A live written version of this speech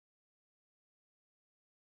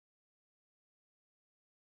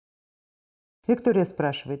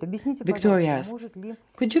Victoria asks,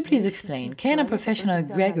 could you please explain, can a professional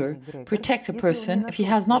egregor protect a person if he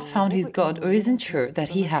has not found his God or isn't sure that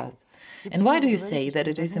he has? And why do you say that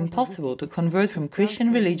it is impossible to convert from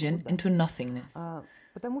Christian religion into nothingness?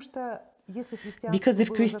 Because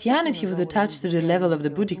if Christianity was attached to the level of the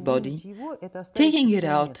Buddhic body, taking it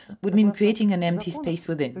out would mean creating an empty space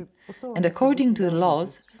within. And according to the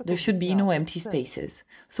laws, there should be no empty spaces.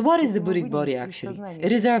 So what is the Buddhic body actually?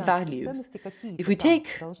 It is our values. If we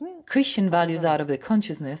take Christian values out of the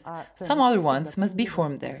consciousness, some other ones must be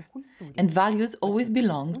formed there. And values always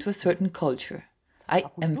belong to a certain culture. I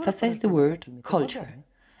emphasize the word culture.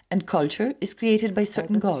 And culture is created by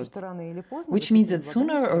certain gods, which means that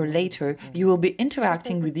sooner or later you will be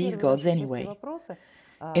interacting with these gods anyway.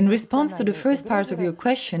 In response to the first part of your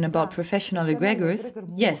question about professional egregors,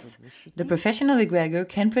 yes, the professional egregor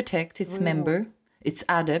can protect its member, its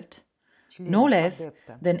adept, no less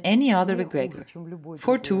than any other egregor,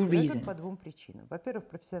 for two reasons.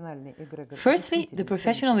 Firstly, the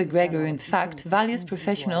professional egregor in fact values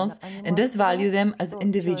professionals and does value them as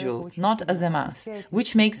individuals, not as a mass,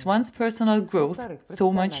 which makes one's personal growth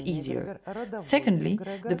so much easier. Secondly,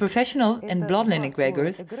 the professional and bloodline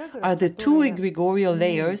egregors are the two egregorial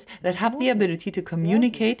layers that have the ability to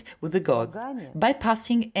communicate with the gods,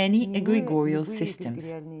 bypassing any egregorial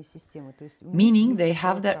systems, meaning they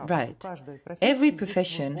have that right. Every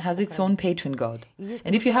profession has its own patron god,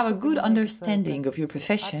 and if you have a good understanding of your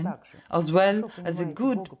profession, as well as a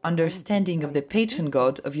good understanding of the patron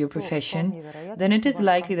god of your profession, then it is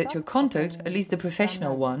likely that your contact, at least the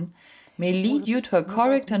professional one, may lead you to a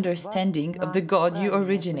correct understanding of the god you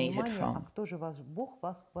originated from.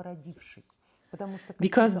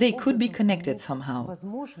 Because they could be connected somehow,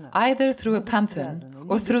 either through a pantheon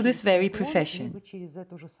or through this very profession.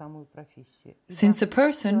 Since a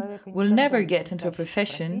person will never get into a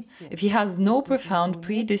profession if he has no profound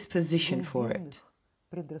predisposition for it.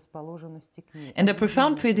 And a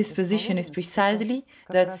profound predisposition is precisely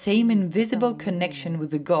that same invisible connection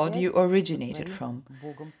with the God you originated from,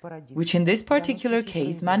 which in this particular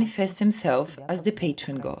case manifests himself as the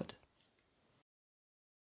patron God.